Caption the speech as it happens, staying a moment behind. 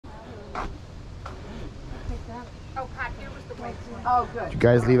Oh, Pat, here was the white one. Oh, good. Did you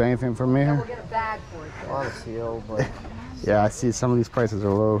guys leave anything for me Yeah, here? we'll get a bag for it. A lot of seal, but Yeah, I see some of these prices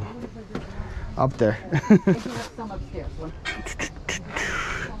are low. Up there. Some upstairs.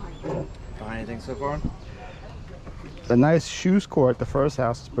 find anything so far? The nice shoes court, the first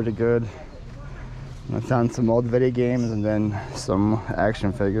house is pretty good. I found some old video games and then some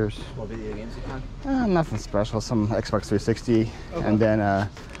action figures. What video games you find? Nothing special, some Xbox 360 and then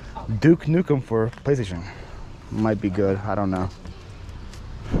Duke Nukem for PlayStation. Might be good, I don't know.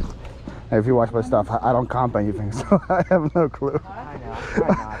 If you watch my stuff, I don't comp anything, so I have no clue. I know. I try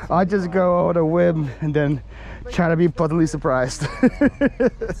not to. I just go on a whim and then try to be pleasantly surprised.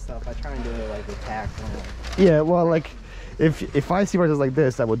 Stuff. I try and do it like attack. Yeah, well, like if I see prices like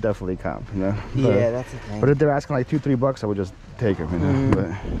this, I would definitely comp, you know. But, Yeah, that's the thing. But if they're asking like $2-3, I would just take them, you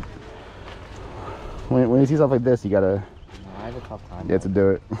know. But when you see stuff like this, you gotta. No, I have a tough time. You have to do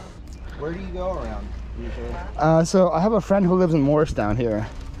it. Where do you go around usually? So I have a friend who lives in Morristown here.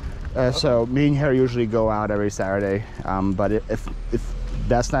 So me and her usually go out every Saturday. But if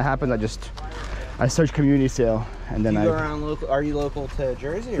that's not happens, I search community sale and then You go around local. Are you local to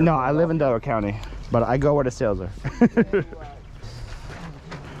Jersey? Or No, I live in Delaware County, but I go where the sales are. This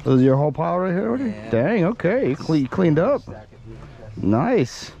is your whole pile right here? Yeah. Dang, okay, cleaned up.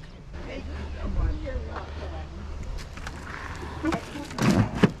 Nice.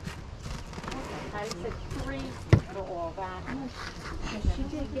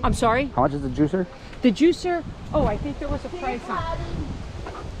 I'm sorry? How much is the juicer? The juicer? Oh, I think there was a price on it.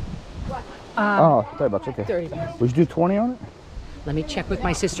 Oh, $30, okay. 30 bucks. Would you do 20 on it? Let me check with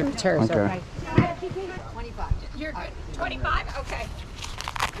my sister. It's hers, Okay. okay? 25. You're good. 25? Okay.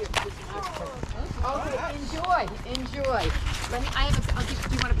 Okay, enjoy. Let me, I'll give,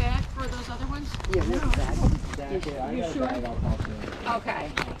 do you want a bag for those other ones? Yeah, we'll bag. You sure?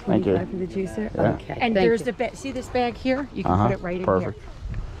 Okay. Thank you. For the juicer? Yeah. Okay. And thank there's you. the bag. See this bag here? You can put it right in Perfect. here.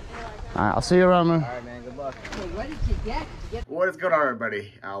 All right, I'll see you around, man. All right, man. Good luck. Okay, what did you get? What is going on,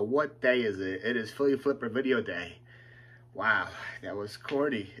 everybody? What day is it? It is Flipper video day. Wow, that was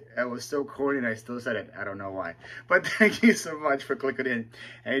corny. That was so corny and I still said it. I don't know why. But thank you so much for clicking in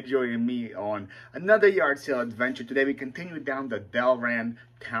and joining me on another yard sale adventure. Today we continue down the Delran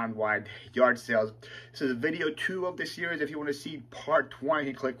town-wide yard sales. This is video 2 of the series. If you want to see part 1,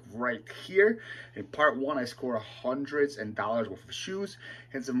 you can click right here. In part 1, I score hundreds and dollars worth of shoes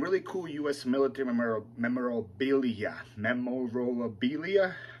and some really cool U.S. military memorabilia.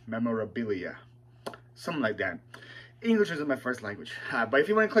 Memorabilia. Something like that. English isn't my first language, but if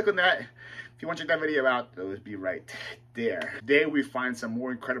you want to click on that, if you want to check that video out, it'll be right there. Today we find some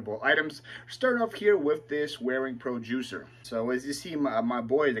more incredible items. Starting off here with this Wearing Pro juicer. So as you see, my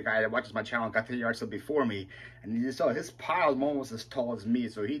boy, the guy that watches my channel, got to the yard sale before me, and you saw his pile is almost as tall as me,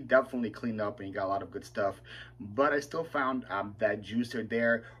 so he definitely cleaned up and he got a lot of good stuff. But I still found that juicer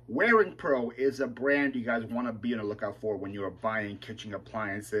there. Wearing Pro is a brand you guys want to be on the lookout for when you are buying kitchen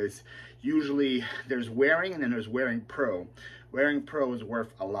appliances. Usually there's Wearing and then there's Wearing Pro. Wearing Pro is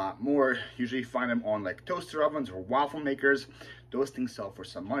worth a lot more. Usually you find them on like toaster ovens or waffle makers. Those things sell for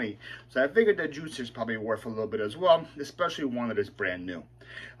some money. So I figured the juicer is probably worth a little bit as well, especially one that is brand new.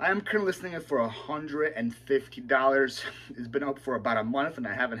 I am currently listing it for $150. It's been up for about a month and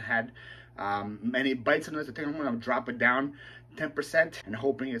I haven't had many bites on this. I think I'm gonna drop it down 10% and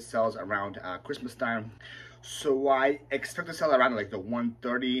hoping it sells around Christmas time. So I expect to sell around like the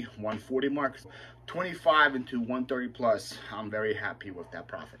 130, 140 mark. 25 into 130 plus. I'm very happy with that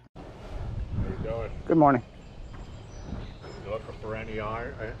profit. How you doing? Good morning. You looking for any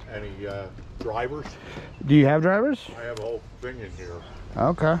drivers? Do you have drivers? I have a whole thing in here.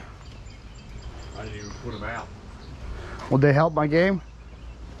 Okay. I didn't even put them out. Will they help my game?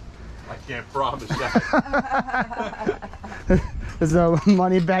 I can't promise that. There's no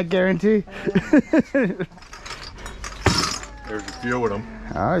money back guarantee. There's a few of them.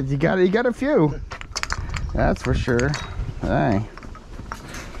 Oh, you got a few. That's for sure. Dang.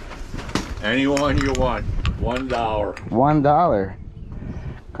 Anyone you want, $1. $1.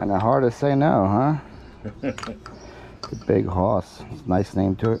 Kind of hard to say no, huh? The Big Hoss. It's a nice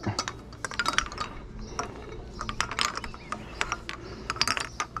name to it.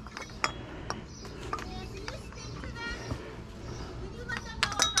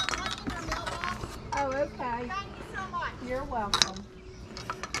 Oh, okay. Thank you so much. You're welcome.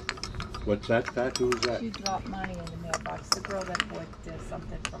 What's that, Pat? Who's that? She dropped money in the mailbox. The girl that bought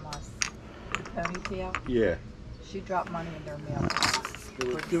something from us. The ponytail. Yeah. She dropped money in their mailbox.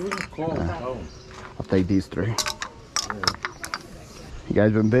 Give us a call. Oh. I'll take these 3. You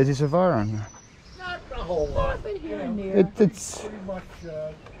guys been busy so far? Or? Not a whole lot. It's Pretty much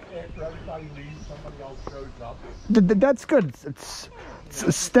after everybody leaves, somebody else shows up. That's good. It's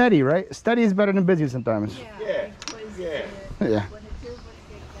steady, right? Steady is better than busy sometimes. Yeah, yeah. Yeah.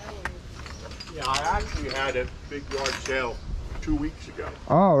 Yeah, I actually had a big yard sale 2 weeks ago,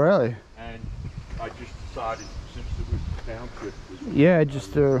 Oh, really? and I just decided since it was the township, Yeah,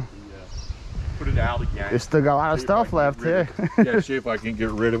 just put it out again. you still got a lot of See if I stuff can left get rid here. of- Yeah, see if I can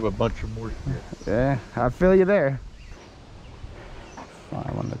get rid of a bunch of more shit. Yeah, I feel you there.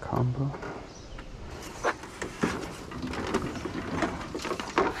 5 on the combo.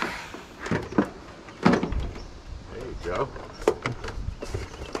 There you go.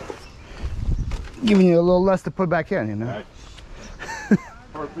 Giving you a little less to put back in, you know. That's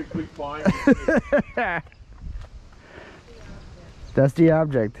perfectly fine. That's the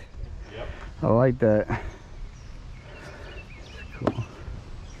object. Yep. I like that. Cool.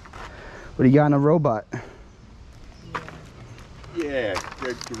 What do you got on a robot? Yeah,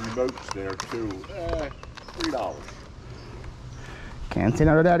 the remote's there too. $3. Can't say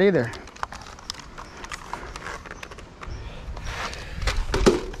no to that either.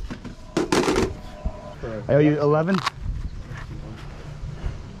 I owe you 11.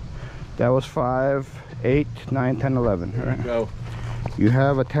 That was 5, 8, 9, 10, 11. All right. Go. You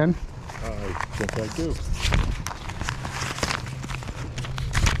have a 10? I think I do.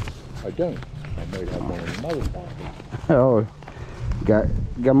 I don't. I might have one in another pocket. Oh,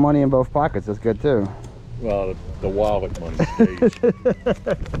 got money in both pockets. That's good too. Well, the wallet money stays.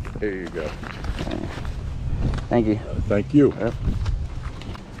 There you go. Thank you. Thank you. Yep.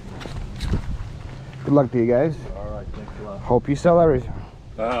 Good luck to you guys. All right, thanks a lot. Hope you sell everything.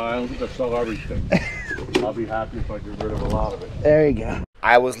 I don't think I sell everything. I'll be happy if I get rid of a lot of it. There you go.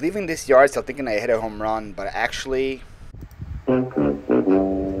 I was leaving this yard sale thinking I hit a home run, but actually...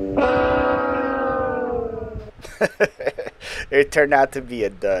 it turned out to be a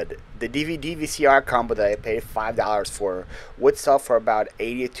dud. The DVD VCR combo that I paid $5 for would sell for about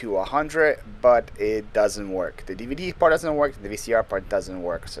 80 to 100, but it doesn't work. The DVD part doesn't work, the VCR part doesn't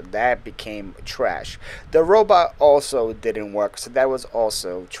work, so that became trash. The robot also didn't work, so that was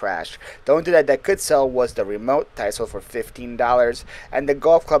also trash. The only thing that could sell was the remote that I sold for $15, and the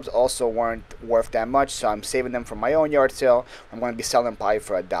golf clubs also weren't worth that much, so I'm saving them for my own yard sale. I'm going to be selling them probably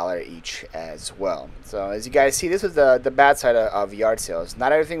for $1 each as well. So as you guys see, this is the bad side of yard sales.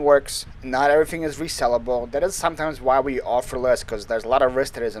 Not everything works. Not everything is resellable. That is sometimes why we offer less, because there's a lot of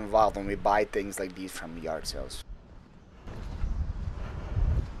risk that is involved when we buy things like these from yard sales.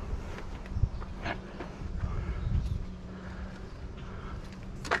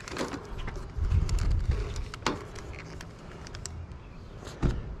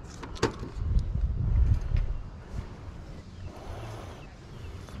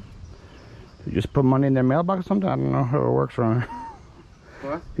 You just put money in their mailbox or something? I don't know how it works around here.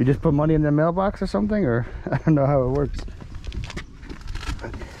 What? You just put money in their mailbox or something? Or I don't know how it works.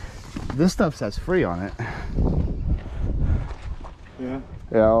 This stuff says free on it. Yeah?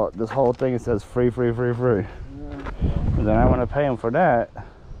 Yeah, this whole thing, it says free, free, free, free. Yeah. And then I want to pay them for that.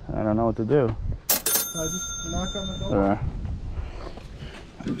 I don't know what to do. Just knock on the door.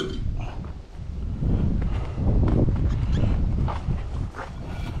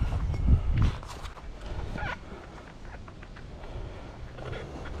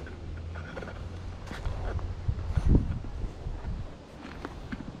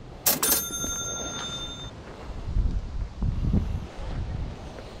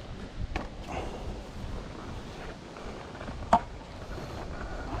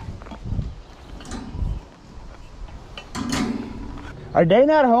 Are they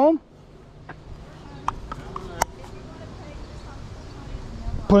not home?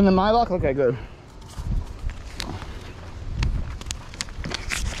 Put in the my lock? Okay, good.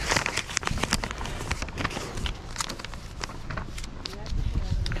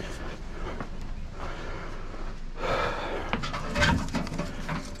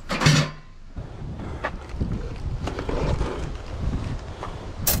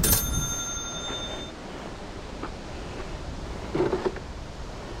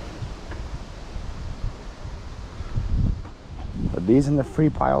 Are these in the free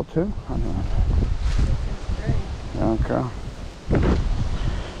pile too? I don't know. Okay.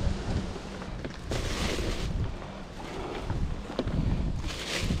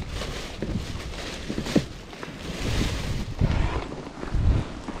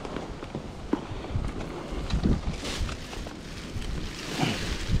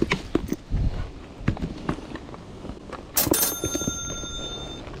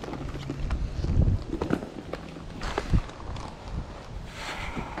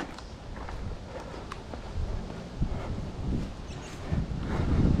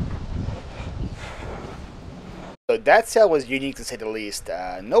 So that sale was unique to say the least.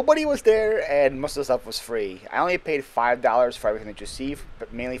 Nobody was there and most of the stuff was free. I only paid $5 for everything that you see,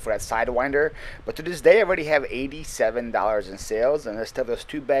 but mainly for that Sidewinder. But to this day, I already have $87 in sales, and there's still those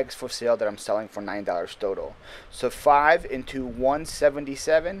 2 bags for sale that I'm selling for $9 total. So 5 into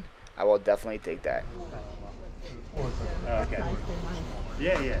 177, I will definitely take that. Okay.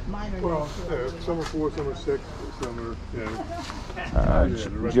 Yeah. Well, some are 4, some are 6, some are,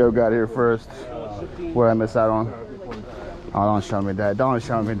 Joe got here first. What did I miss out on? Oh, don't show me that. Don't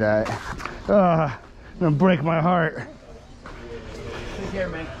show me that. I'm gonna break my heart. Take care,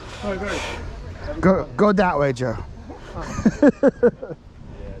 man. Go that way, Joe.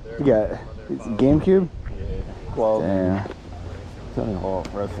 You got GameCube? Well, Damn.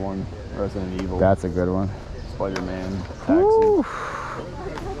 wrestling, Resident Evil. That's a good one. Spider-Man, Taxi. Woo.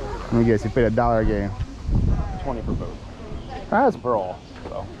 Let me guess, you paid $1 a game. 20 for both. That's For all,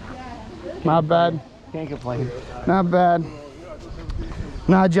 so. not bad. Can't complain. Not bad.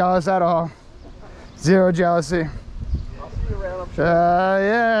 Not jealous at all. Zero jealousy.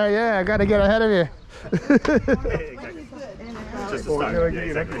 Yeah, I gotta get ahead of you. Just a start. Yeah,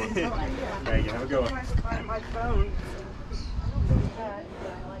 exactly. Thank you. Have a good one. My phone.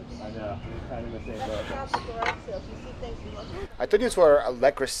 I know. Kind of the same boat. I thought these were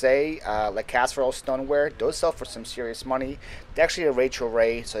Le Creuset, like casserole stoneware. Those sell for some serious money. They're actually a Rachel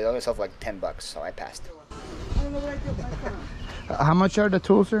Ray, so they only sell for like $10, so I passed. How much are the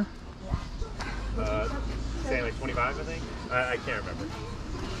tools, sir? Saying like 25, I think. I can't remember.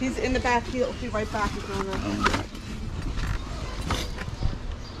 He's in the back. He'll be right back. He's on the...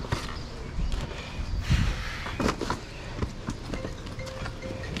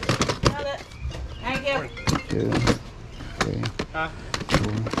 Got it. Thank you. 2, 3, Huh?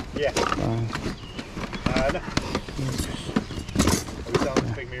 4, Yeah. 5. No. Are we selling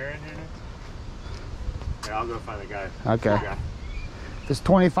this big mirror in here now? Yeah, I'll go find the guy. Okay. The guy. If it's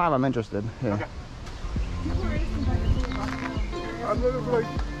 25, I'm interested. Yeah. Okay. I'm looking for like,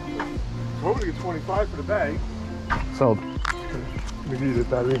 hoping to get 25 for the bag. Sold. We need a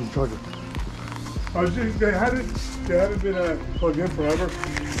battery and charger. They haven't been plugged in forever,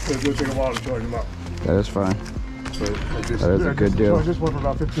 so it's gonna take a while to charge them up. That is fine. But That is a good deal. I just went for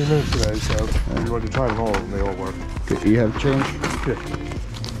about 15 minutes today, so we wanted to try them all, and they all work. You have change? Yeah.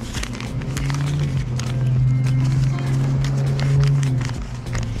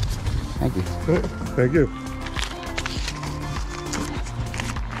 Thank you. Good. Thank you.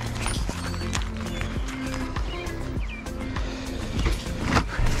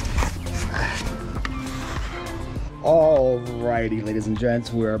 Alrighty, ladies and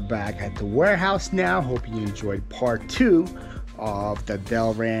gents, we're back at the warehouse now. Hope you enjoyed part 2 of the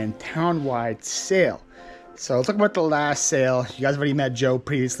Delran town-wide sale. So let's talk about the last sale. You guys already met Joe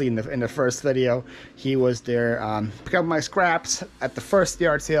previously in the first video. He was there picking up my scraps at the first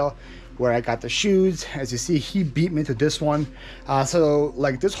yard sale where I got the shoes. As you see, he beat me to this one. So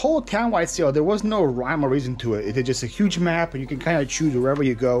like this whole town-wide sale, there was no rhyme or reason to it. It's just a huge map and you can kind of choose wherever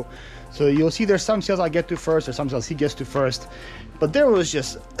you go. So you'll see there's some sales I get to first or some sales he gets to first. But there was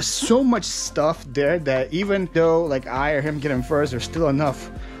just so much stuff there that even though like I or him get him first, there's still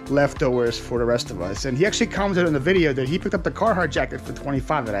enough leftovers for the rest of us. And he actually commented in the video that he picked up the Carhartt jacket for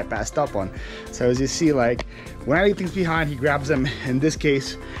 25 that I passed up on. So as you see, like when I leave things behind, he grabs them. In this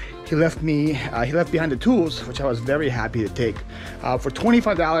case, he left behind the tools, which I was very happy to take. For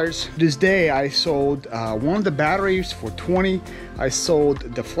 $25, this day I sold one of the batteries for 20. I sold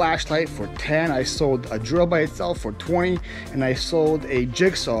the flashlight for 10. I sold a drill by itself for 20. And I sold a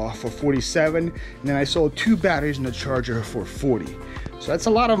jigsaw for 47. And then I sold 2 batteries and a charger for 40. So that's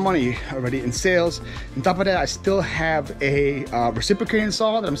a lot of money already in sales. On top of that, I still have a reciprocating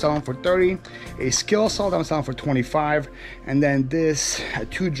saw that I'm selling for 30, a skill saw that I'm selling for 25, and then this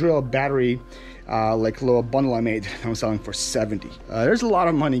 2 drill battery like little bundle I made that I'm selling for 70. There's a lot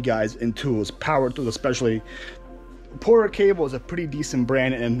of money, guys, in tools, power tools especially. Porter Cable is a pretty decent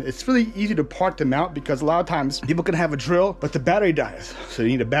brand, and it's really easy to part them out because a lot of times people can have a drill but the battery dies, so they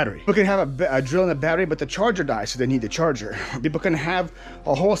need a battery. People can have a drill and a battery but the charger dies, so they need the charger. People can have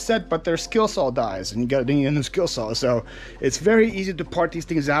a whole set but their skill saw dies and they need a new skill saw. So it's very easy to part these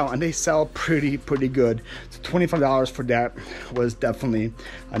things out, and they sell pretty good. So $25 for that was definitely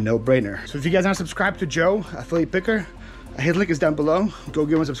a no-brainer. So if you guys aren't subscribed to Joe, Flyp, his link is down below. Go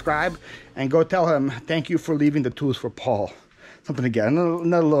give him a subscribe and go tell him thank you for leaving the tools for Paul. Something again,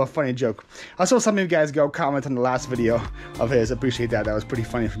 another little funny joke. I saw some of you guys go comment on the last video of his. Appreciate that. That was pretty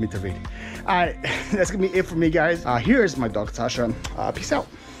funny for me to read. All right, that's gonna be it for me, guys. Here's my dog Tasha. Peace out.